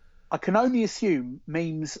I can only assume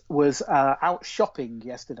Memes was out shopping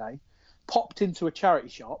yesterday, popped into a charity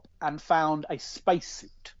shop and found a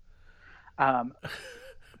spacesuit.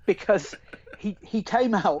 Because he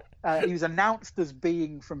came out, he was announced as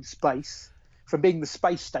being from being the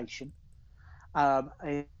space station.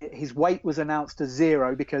 His weight was announced as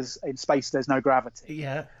 0 because in space there's no gravity.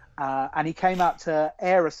 Yeah. And he came out to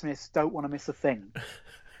Aerosmith's "Don't Want to Miss a Thing"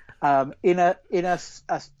 in a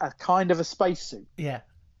kind of a spacesuit. Yeah.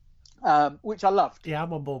 Which I loved. Yeah,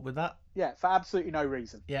 I'm on board with that. Yeah, for absolutely no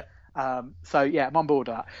reason. Yeah. So yeah, I'm on board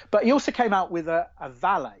with that. But he also came out with a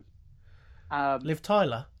valet. Liv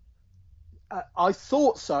Tyler. I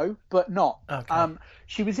thought so, but not. Okay.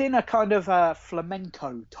 She was in a kind of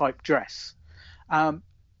flamenco type dress. Now,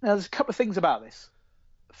 there's a couple of things about this.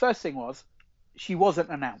 First thing was, she wasn't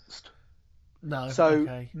announced. No. So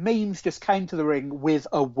okay. Memes just came to the ring with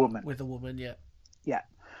a woman. With a woman, yeah. Yeah.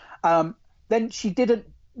 Then she didn't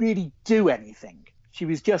really do anything. She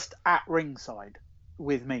was just at ringside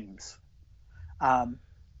with Memes. And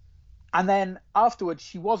then afterwards,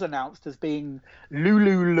 she was announced as being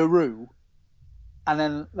Lulu LaRue. And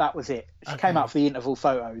then that was it. She came out for the interval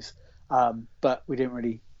photos, but we didn't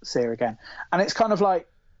really see her again. And it's kind of like,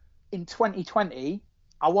 in 2020,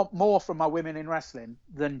 I want more from my women in wrestling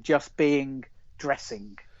than just being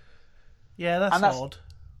dressing. Yeah, that's odd.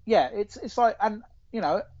 Yeah, it's like, and, you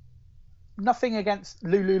know, nothing against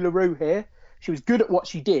Lulu LaRue here. She was good at what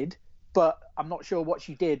she did, but I'm not sure what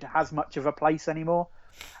she did has much of a place anymore.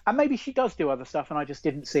 And maybe she does do other stuff and I just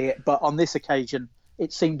didn't see it. But on this occasion,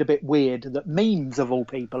 it seemed a bit weird that Memes, of all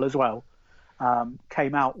people as well,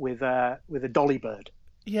 came out with a Dolly Bird.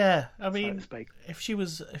 Yeah, I mean, so to speak. if she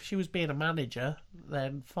was being a manager,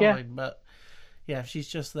 then fine. Yeah. But yeah, if she's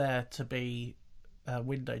just there to be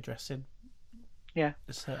window dressing, Yeah,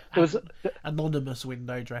 it's there was anonymous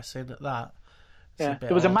window dressing at that. yeah.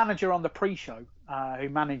 There was a manager on the pre-show who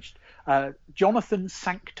managed Jonathan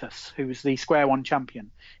Sanctus, who was the Square One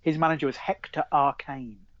champion. His manager was Hector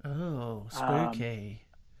Arcane. Oh, spooky.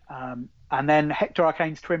 And then Hector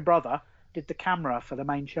Arcane's twin brother did the camera for the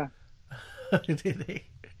main show. Did he?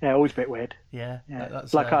 Yeah, always a bit weird. Yeah, Yeah,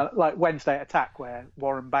 that's like Wednesday at Attack, where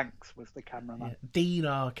Warren Banks was the cameraman. yeah. Dean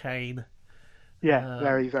Arcane. Yeah,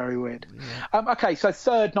 very, very weird. Yeah. Okay, so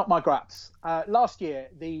third, not my graps. Last year,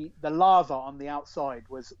 the lava on the outside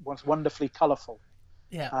was wonderfully colourful.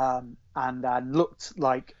 Yeah. And looked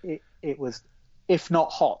like it was, if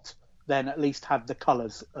not hot, then at least had the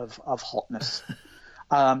colours of hotness.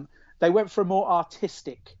 They went for a more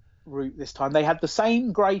artistic route this time. They had the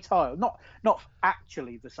same grey tile, not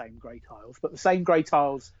actually the same grey tiles, but the same grey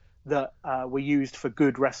tiles that were used for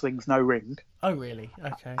Good Wrestling's No Ring. Oh, really?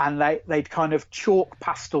 Okay. And they'd kind of chalk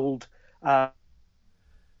pasteled. Oh,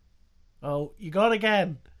 you gone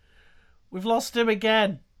again. We've lost him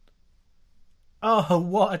again. Oh,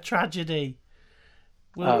 what a tragedy.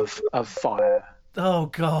 Of fire. Oh,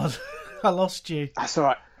 God. I lost you. That's all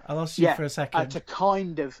right. I lost you for a second. To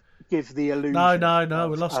kind of give the illusion. No.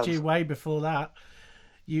 We lost you way before that.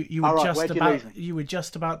 You were you were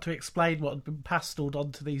just about to explain what had been pasteled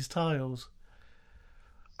onto these tiles.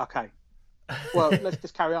 Okay. Well, let's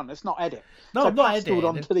just carry on. Let's not edit. No, I'm not editing. Pasteled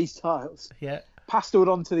onto these tiles. Yeah. Pasteled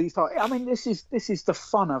onto these tiles. I mean, this is the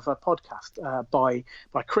fun of a podcast by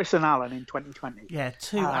Chris and Alan in 2020. Yeah,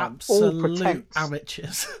 two absolute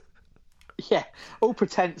amateurs. Yeah, all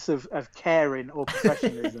pretense of caring or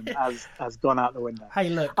professionalism has gone out the window. Hey,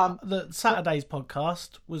 look, the Saturday's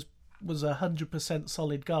podcast was 100%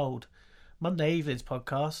 solid gold. Monday evening's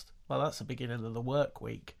podcast, well, that's the beginning of the work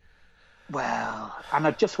week. Well, and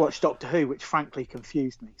I just watched Doctor Who, which frankly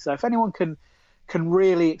confused me. So if anyone can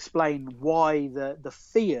really explain why the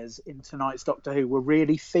fears in tonight's Doctor Who were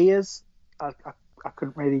really fears, I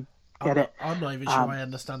couldn't really get it. I'm not even sure I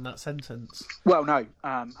understand that sentence. Well, no,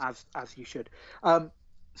 as you should.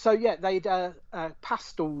 So yeah, they'd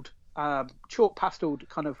pasteled, chalk pasteled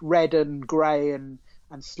kind of red and grey and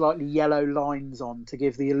slightly yellow lines on to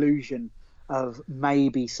give the illusion of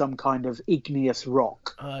maybe some kind of igneous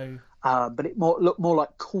rock. Oh. But it looked more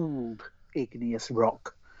like cooled igneous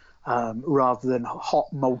rock rather than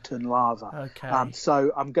hot molten lava. Okay.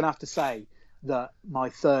 So I'm going to have to say that my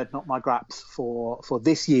third, not my graps, for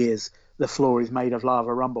this year's The Floor is Made of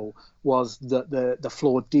Lava Rumble was that the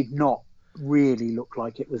floor did not really look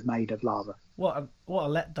like it was made of lava. What a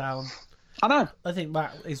letdown. I know. I think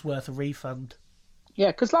that is worth a refund. Yeah,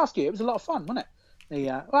 because last year it was a lot of fun, wasn't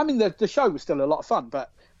it? The show was still a lot of fun,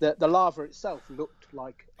 but the lava itself looked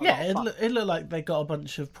like it looked like they got a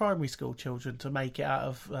bunch of primary school children to make it out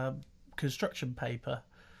of construction paper.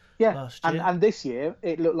 Yeah, last year. And this year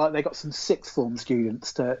it looked like they got some sixth form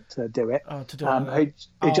students to do it. Oh, to do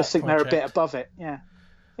who just think they're a bit above it. Yeah,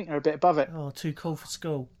 I think they're a bit above it. Oh, too cool for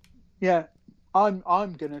school. Yeah, I'm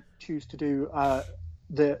going to choose to do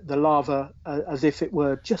the lava as if it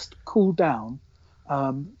were just cooled down.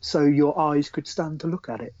 So your eyes could stand to look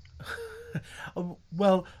at it.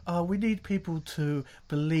 We need people to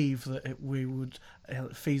believe that we would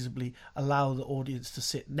feasibly allow the audience to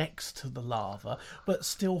sit next to the lava, but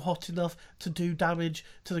still hot enough to do damage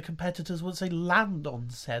to the competitors once they land on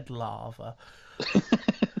said lava.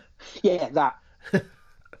 Yeah, that.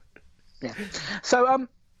 Yeah. So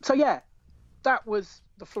yeah, that was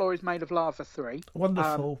The Floor is Made of Lava 3.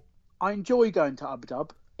 Wonderful. I enjoy going to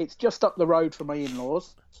Ubdub. It's just up the road from my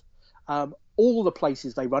in-laws. All the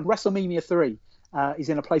places they run. WrestleMania 3 is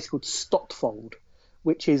in a place called Stotfold,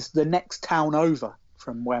 which is the next town over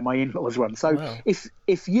from where my in-laws run. So wow.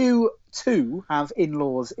 if you too have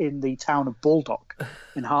in-laws in the town of Baldock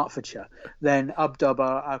in Hertfordshire, then Ubdub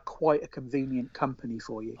are quite a convenient company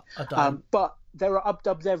for you. But there are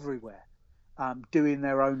Ubdubs everywhere doing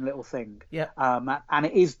their own little thing. Yeah. And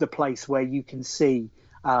it is the place where you can see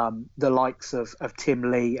the likes of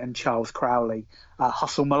Tim Lee and Charles Crowley.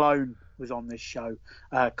 Hustle Malone was on this show.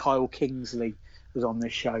 Kyle Kingsley was on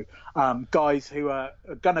this show. Guys who are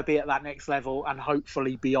going to be at that next level and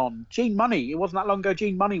hopefully beyond. Gene Money, it wasn't that long ago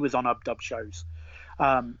Gene Money was on Ubdub shows.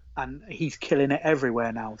 And he's killing it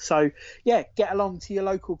everywhere now. So, yeah, get along to your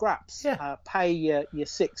local graps. Yeah. Pay your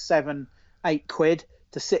 6, 7, 8 quid.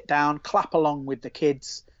 to sit down, clap along with the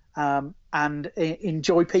kids, and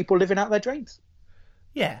enjoy people living out their dreams.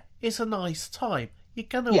 Yeah, it's a nice time. You're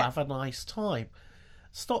going to have a nice time.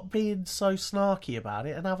 Stop being so snarky about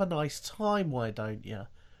it and have a nice time, why don't you?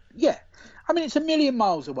 Yeah. I mean, it's a million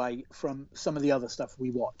miles away from some of the other stuff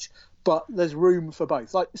we watch, but there's room for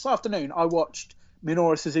both. Like this afternoon, I watched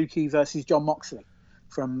Minoru Suzuki versus John Moxley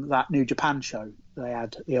from that New Japan show they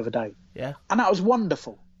had the other day. Yeah. And that was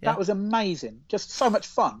wonderful. Yeah. That was amazing. Just so much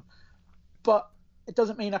fun. But it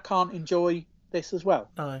doesn't mean I can't enjoy this as well.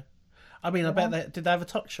 No. I mean, I bet did they have a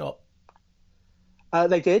tuck shop?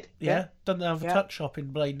 They did. Yeah. Don't they have a tuck shop in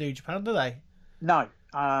Blade New Japan, do they? No.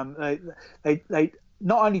 They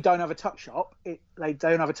not only don't have a tuck shop, they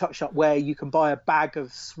don't have a tuck shop where you can buy a bag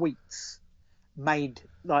of sweets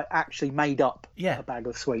actually made up. Yeah. A bag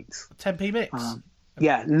of sweets. 10p mix.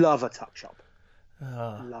 Love a tuck shop.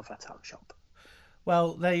 Oh. Love a tuck shop.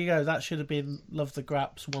 Well, there you go. That should have been Love the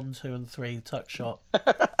Graps 1, 2 and 3 tuck shop.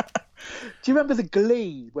 Do you remember the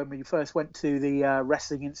glee when we first went to the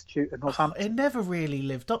Wrestling Institute of Northampton? It never really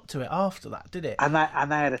lived up to it after that, did it? And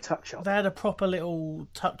they had a tuck shop. They had a proper little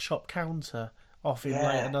tuck shop counter off in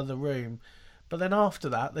like another room, but then after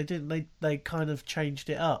that they didn't. They kind of changed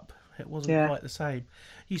it up. It wasn't quite the same.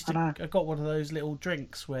 I got one of those little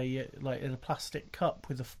drinks where you like in a plastic cup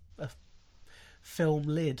with a film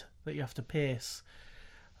lid that you have to pierce.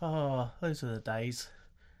 Oh, those are the days.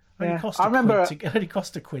 Only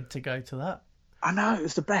cost a quid to go to that. I know, it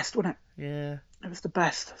was the best, wasn't it? Yeah. It was the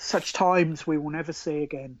best. Such times we will never see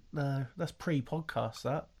again. No, that's pre-podcast,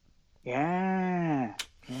 that. Yeah.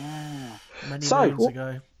 Many moons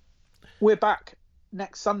ago. We're back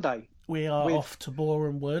next Sunday. We are off to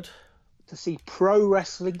Boreham Wood. To see Pro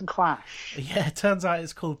Wrestling Clash. Yeah, it turns out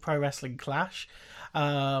it's called Pro Wrestling Clash.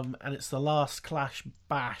 And it's the last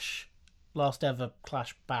ever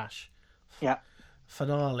Clash Bash. Yeah.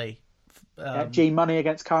 Finale. G-Money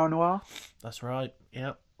against Cara Noir. That's right,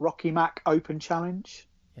 yeah. Rocky Mac Open Challenge.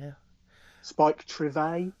 Yeah. Spike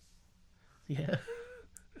Trivet. Yeah.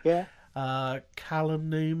 Yeah. Callum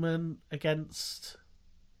Newman against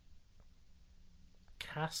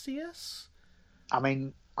Cassius? I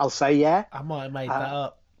mean, I'll say yeah. I might have made that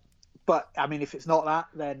up. But, I mean, if it's not that,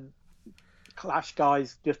 then Clash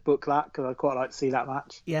guys, just book that, because I'd quite like to see that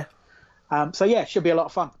match. Yeah. So, yeah, it should be a lot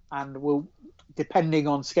of fun. And we'll, depending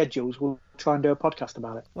on schedules, we'll try and do a podcast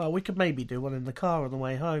about it. Well, we could maybe do one in the car on the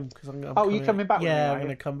way home. Cause you're coming back with me? Yeah, I'm going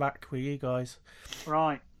to come back with you guys.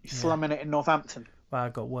 Right. You're slumming it in Northampton. Well, I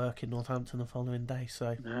got work in Northampton the following day,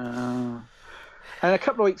 so... And a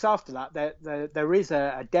couple of weeks after that, there is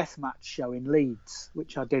a deathmatch show in Leeds,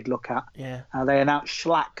 which I did look at. Yeah. They announced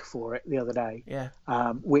Schlack for it the other day. Yeah.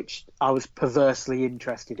 Which I was perversely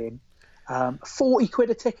interested in. 40 quid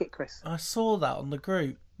a ticket, Chris. I saw that on the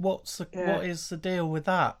group. What is the deal with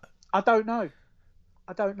that? I don't know.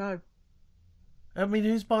 I mean,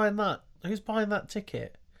 who's buying that? Who's buying that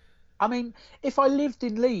ticket? I mean, if I lived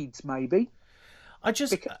in Leeds, maybe.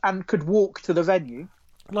 And could walk to the venue.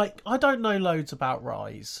 Like, I don't know loads about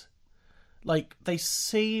Rise. Like, they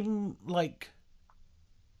seem like...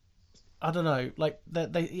 I don't know. Like,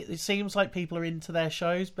 it seems like people are into their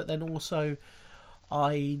shows, but then also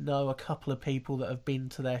I know a couple of people that have been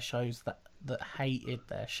to their shows that hated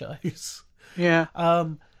their shows. Yeah.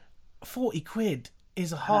 40 quid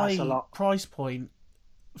is a high price point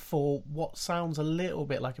for what sounds a little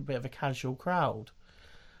bit like a bit of a casual crowd.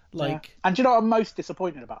 Like, and do you know what I'm most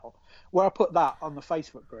disappointed about? Where I put that on the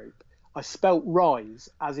Facebook group, I spelt Rise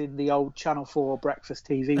as in the old Channel 4 breakfast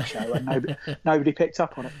TV show, and nobody picked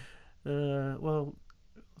up on it. Well,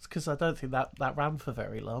 it's because I don't think that ran for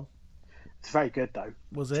very long. It's very good, though.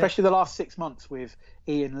 Was it? Especially the last 6 months with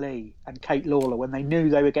Ian Lee and Kate Lawler, when they knew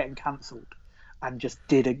they were getting cancelled and just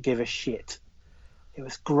didn't give a shit. It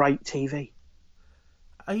was great TV.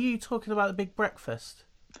 Are you talking about The Big Breakfast?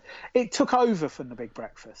 It took over from The Big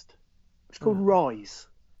Breakfast. It's called Rise.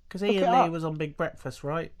 Because Ian Lee was on Big Breakfast,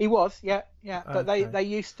 right? He was, yeah. But they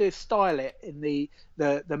used to style it in the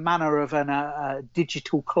manner of a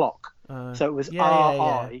digital clock. So it was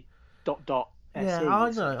RI ... Yeah,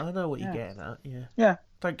 I know what you're getting at. Yeah.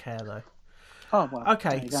 Don't care though. Oh well.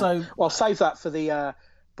 Okay, so well, save that for the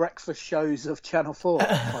breakfast shows of Channel 4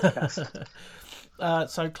 podcast.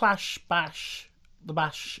 So Clash Bash, the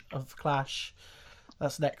Bash of Clash.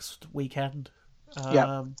 That's next weekend. Get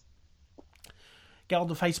on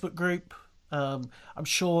the Facebook group. I'm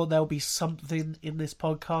sure there'll be something in this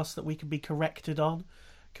podcast that we can be corrected on,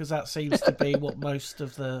 because that seems to be what most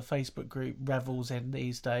of the Facebook group revels in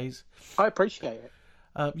these days. I appreciate it.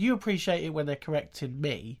 You appreciate it when they're correcting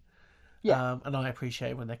me, and I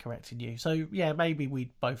appreciate it when they're correcting you. So, yeah, maybe we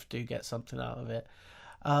both do get something out of it.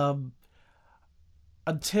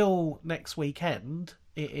 Until next weekend,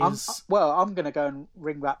 it is. I'm going to go and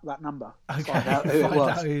ring that number. Okay, find out who it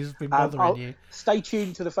was. who's been bothering you. Stay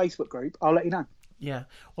tuned to the Facebook group. I'll let you know. Yeah.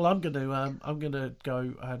 Well, I'm gonna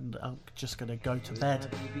go and I'm just gonna go to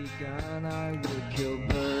bed.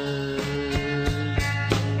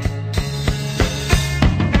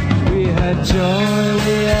 We had joy,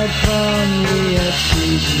 we had fun, we had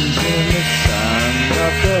seasons in the sun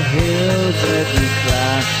of the hills that we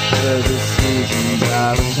climbed, were the seasons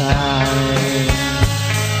out of time.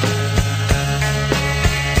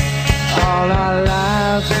 All our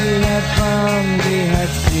lives we had fun, we had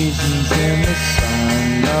seasons in the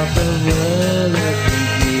sun of the world that we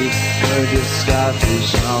grew, were just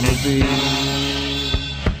starfish on the beach.